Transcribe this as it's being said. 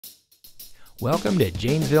Welcome to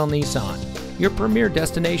Janesville Nissan, your premier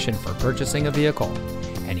destination for purchasing a vehicle.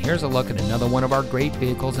 And here's a look at another one of our great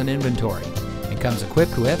vehicles in inventory. It comes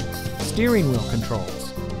equipped with steering wheel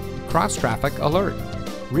controls, cross-traffic alert,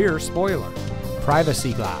 rear spoiler,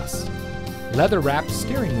 privacy glass, leather-wrapped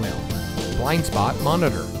steering wheel, blind spot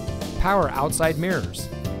monitor, power outside mirrors,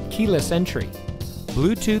 keyless entry,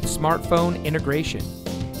 Bluetooth smartphone integration,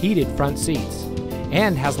 heated front seats,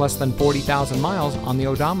 and has less than 40,000 miles on the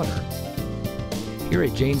odometer. Here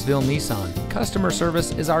at Janesville Nissan, customer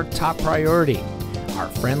service is our top priority. Our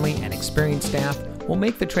friendly and experienced staff will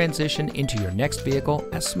make the transition into your next vehicle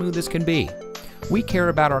as smooth as can be. We care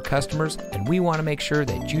about our customers, and we want to make sure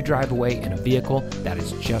that you drive away in a vehicle that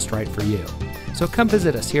is just right for you. So come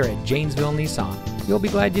visit us here at Janesville Nissan. You'll be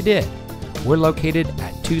glad you did. We're located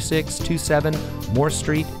at 2627 Morse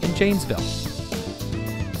Street in Janesville.